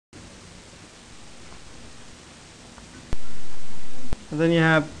And then you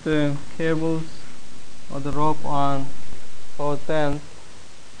have the cables or the rope on both ends.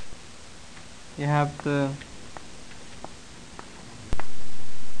 You have the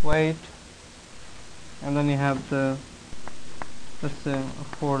weight, and then you have the, let's say, a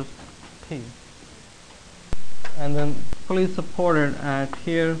force T. And then pulley supported at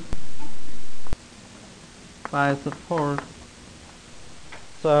here by support.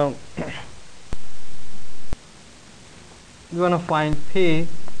 So we want to find P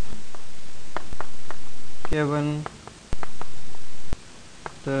given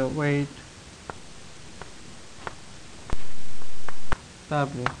the weight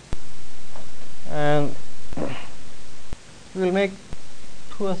W, and we'll make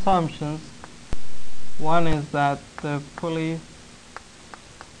two assumptions. One is that the pulley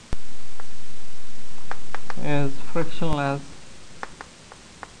is frictionless,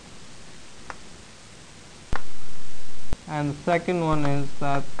 and the second one is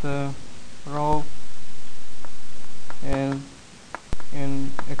that the rope is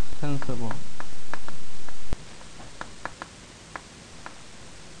inextensible.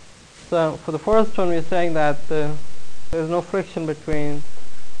 So for the first one, we're saying that there is no friction between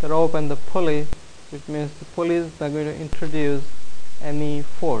the rope and the pulley, which means the pulley is not going to introduce any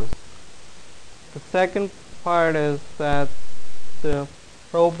force. The second part is that the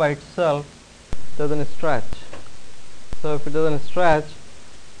rope by itself doesn't stretch. So if it doesn't stretch,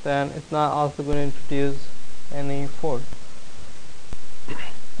 then it's not also going to introduce any force.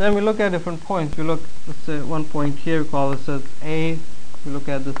 Then we look at different points. We look, let's say, one point here, we call this as A. We look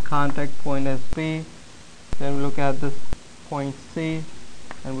at this contact point as B. Then we look at this point C,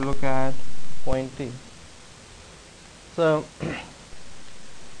 and we look at point D. So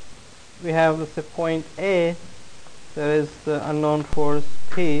we have, let's say, point A. There is the unknown force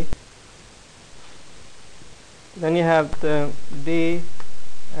P. Then you have the D,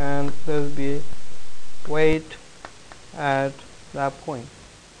 and there will be weight at that point.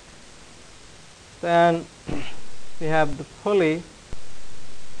 Then we have the pulley.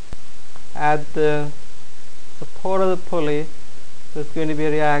 At the support of the pulley, there's going to be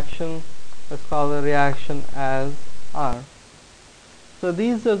a reaction. Let's call the reaction as R. So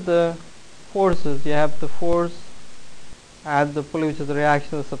these are the forces. You have the force at the pulley, which is the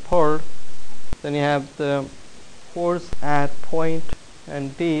reaction of the support. Then you have the force at point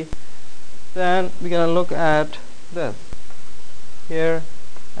and D. Then we're going to look at this here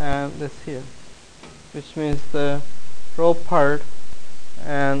and this here, which means the rope part.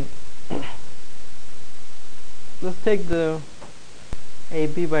 And let's take the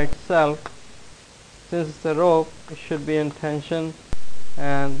AB by itself. Since it's a rope, it should be in tension,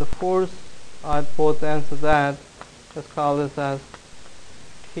 and the force at both ends of that, let's call this as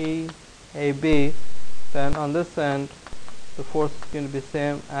TAB. Then on this end, the force is going to be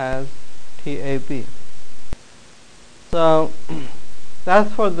same as TAB. So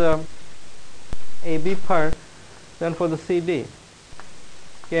that's for the AB part. Then for the CD,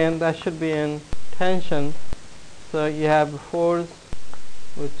 again, that should be in tension. So you have a force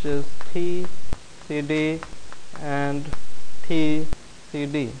which is TCD and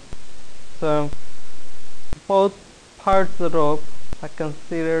TCD. So both parts of the rope are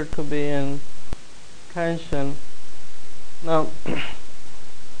considered to be in tension. Now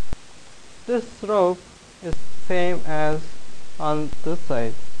this rope is same as on this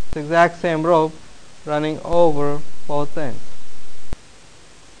side. It's the exact same rope running over both ends.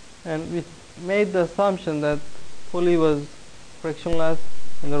 And we made the assumption that pulley was frictionless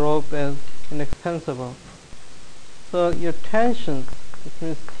and the rope is inextensible. So your tensions, which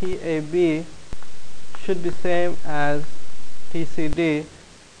means TAB, should be same as TCD,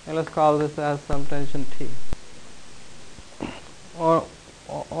 and let's call this as some tension T. Or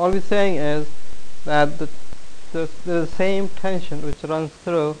all we're saying is that there's the same tension which runs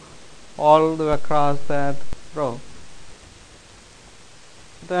through all the way across that rope.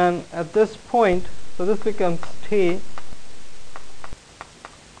 Then at this point, so this becomes T,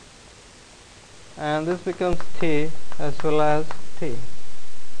 and this becomes T as well as T.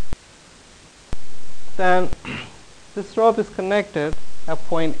 Then this rope is connected at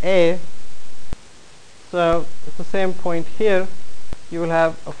point A, so it's the same point here. You will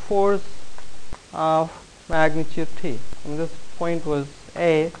have a force of magnitude T. And this point was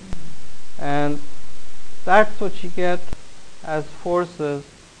A, and that's what you get as forces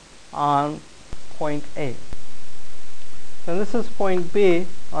on point A. Then this is point B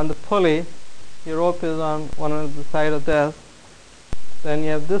on the pulley. Your rope is on one of the side of this. Then you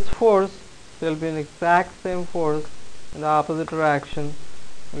have this force. There will be an exact same force in the opposite direction.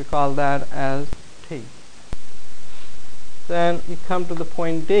 We call that as T. Then you come to the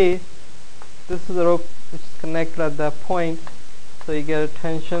point D. This is the rope which is connected at that point, so you get a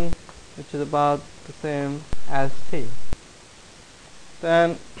tension which is about the same as T.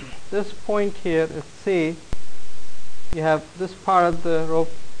 Then this point here is C. You have this part of the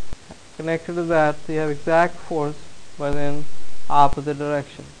rope connected to that, so you have exact force but in opposite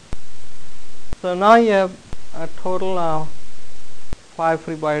direction. So now you have a total of 5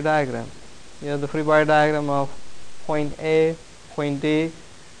 free body diagrams. You have the free body diagram of point A, point D,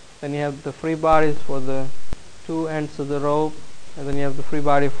 then you have the free bodies for the two ends of the rope, and then you have the free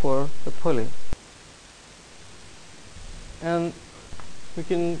body for the pulley. And we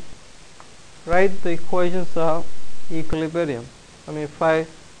can write the equations of equilibrium. I mean, if I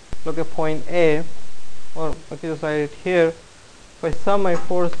look at point A, or let me just write it here, if I sum my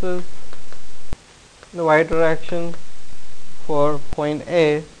forces in the y direction for point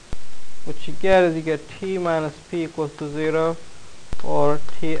A, what you get is you get T minus P equals to 0, or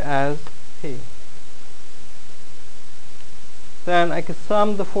T as P. Then I can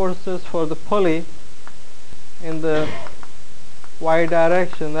sum the forces for the pulley in the y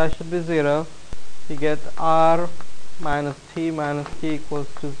direction. That should be 0. You get R minus T equals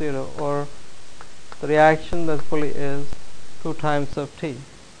to 0, or the reaction that pulley is 2 times of T.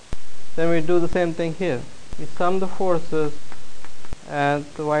 Then we do the same thing here. We sum the forces at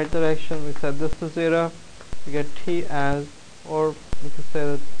the y direction. We set this to 0. We get T as, or we could say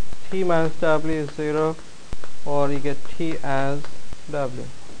that T minus W is 0, or you get T as W.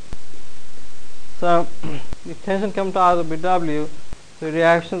 So the tension comes out of BW, so the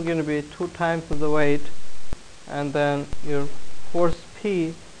reaction is going to be 2 times of the weight, and then your force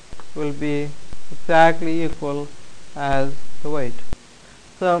P will be exactly equal as the weight.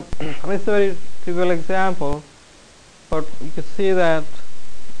 So it's a very trivial example, but you can see that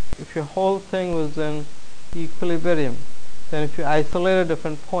if your whole thing was in equilibrium, then if you isolated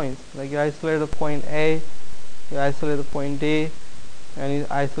different points, like you isolated the point A, you isolated the point D, and you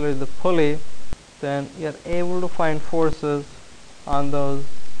isolated the pulley, then you're able to find forces on those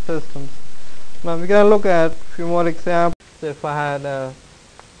systems. Now we're going to look at a few more examples. So if I had a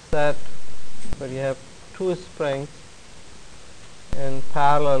set where you have 2 springs in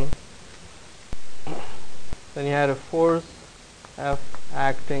parallel, then you had a force F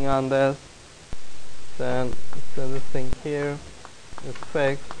acting on this, then so this thing here is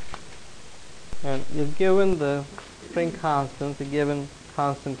fixed, and you're given the spring constant, you're given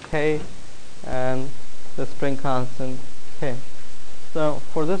constant K and the spring constant K. So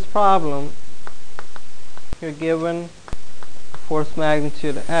for this problem, you're given force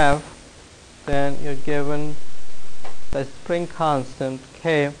magnitude F, then you're given the spring constant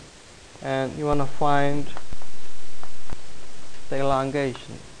K, and you want to find the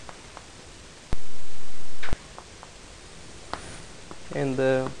elongation in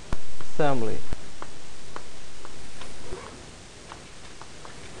the assembly.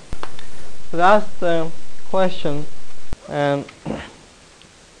 So that's the question, and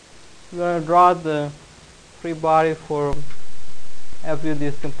we're going to draw the free body for every of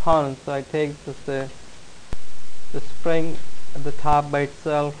these components. So I take the spring at the top by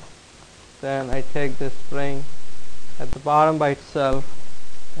itself, then I take the spring at the bottom by itself,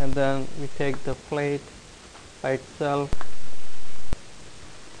 and then we take the plate by itself.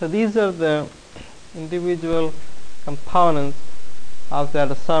 So these are the individual components of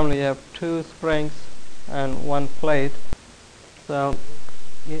that assembly. You have 2 springs and 1 plate. So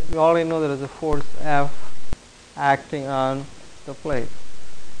you already know there is a force F acting on the plate.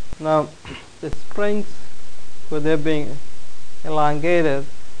 Now the springs, where they're being elongated,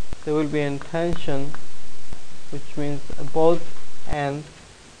 they will be in tension, which means at both ends,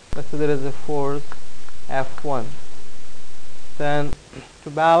 let's say there is a force F1. Then to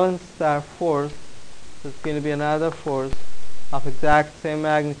balance that force, there's going to be another force of exact same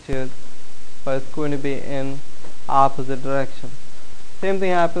magnitude, but it's going to be in opposite direction. Same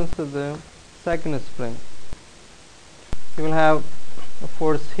thing happens to the second spring. You will have a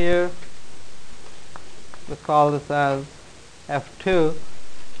force here, let's call this as F2,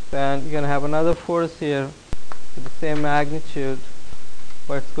 then you're going to have another force here with the same magnitude,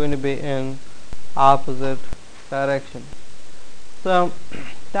 but it's going to be in opposite direction. So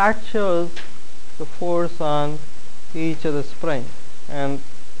that shows the force on each of the springs. And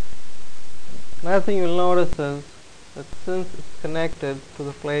another thing you'll notice is that since it's connected to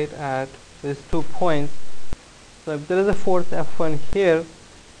the plate at these 2 points, so if there is a force F1 here,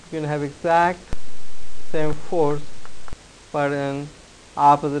 you're going to have exact same force but in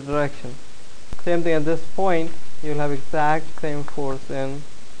opposite direction. Same thing at this point, you'll have exact same force in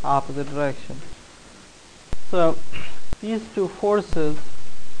opposite direction. So these two forces,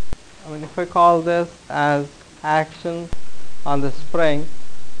 if I call this as action on the spring,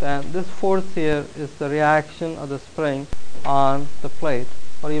 then this force here is the reaction of the spring on the plate.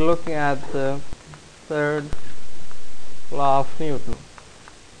 Or you're looking at the third law of Newton.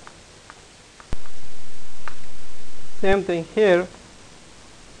 Same thing here.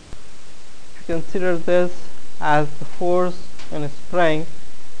 If you consider this as the force in a spring,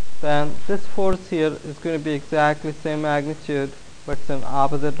 then this force here is going to be exactly same magnitude, but it's in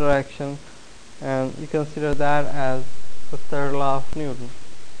opposite direction, and you consider that as the third law of Newton.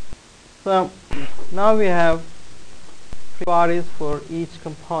 So now we have free bodies for each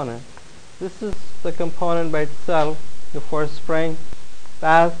component. This is the component by itself, the first spring.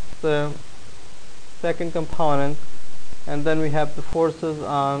 That's the second component, and then we have the forces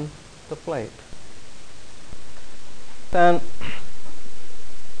on the plate. Then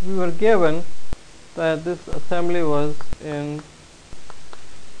we were given that this assembly was in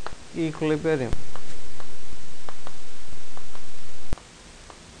equilibrium.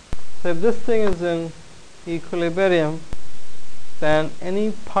 So if this thing is in equilibrium, then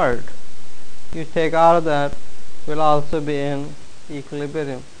any part you take out of that will also be in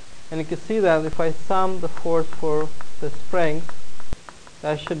equilibrium. And you can see that if I sum the force for the spring,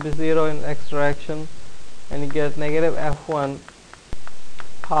 that should be 0 in x direction, and you get negative F1,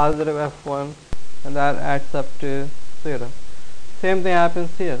 positive F1, and that adds up to 0. Same thing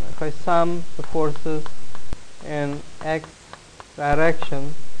happens here. If I sum the forces in x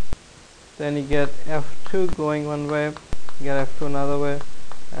direction, then you get F2 going one way, you get F2 another way,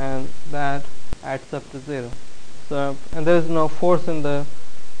 and that adds up to 0. So, and there is no force in the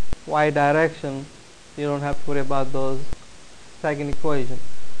y direction, you don't have to worry about those second equations.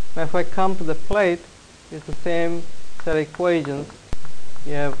 Now if I come to the plate, it's the same set of equations.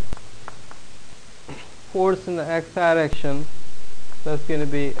 You have force in the x direction, that's going to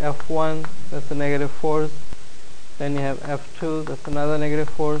be F1, that's a negative force. Then you have F2, that's another negative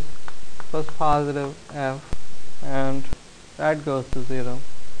force, plus positive F, and that goes to 0.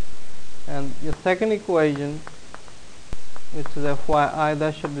 And your second equation, which is Fyi,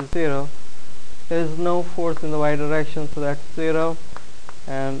 that should be 0. There is no force in the y direction, so that's 0,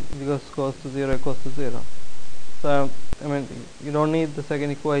 and because it goes to 0, it goes to 0. So, you don't need the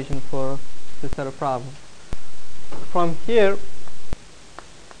second equation for this set of problems. From here,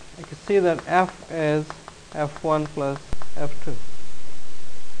 you can see that F is F1 plus F2.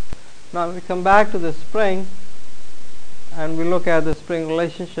 Now we come back to the spring and we look at the spring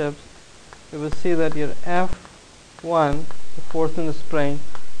relationships. We will see that your F1, the force in the spring,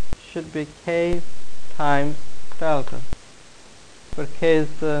 should be K times delta, where K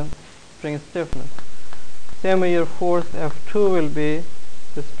is the spring stiffness. Same way your force F2 will be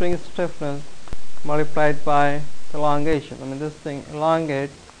the spring stiffness multiplied by elongation. This thing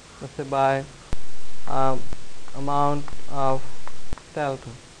elongates, let's say, by amount of delta.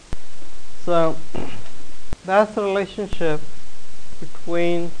 So that's the relationship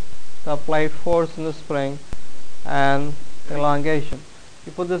between the applied force in the spring and elongation.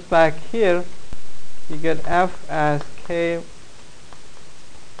 You put this back here, you get F as K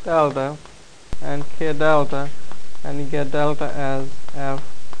delta and K delta, and you get delta as F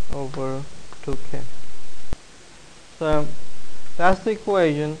over 2K. So that's the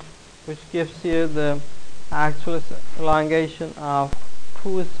equation which gives you the actual elongation of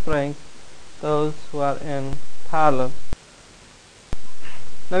two springs, those who are in parallel.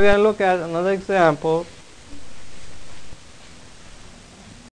 Now we are going to look at another example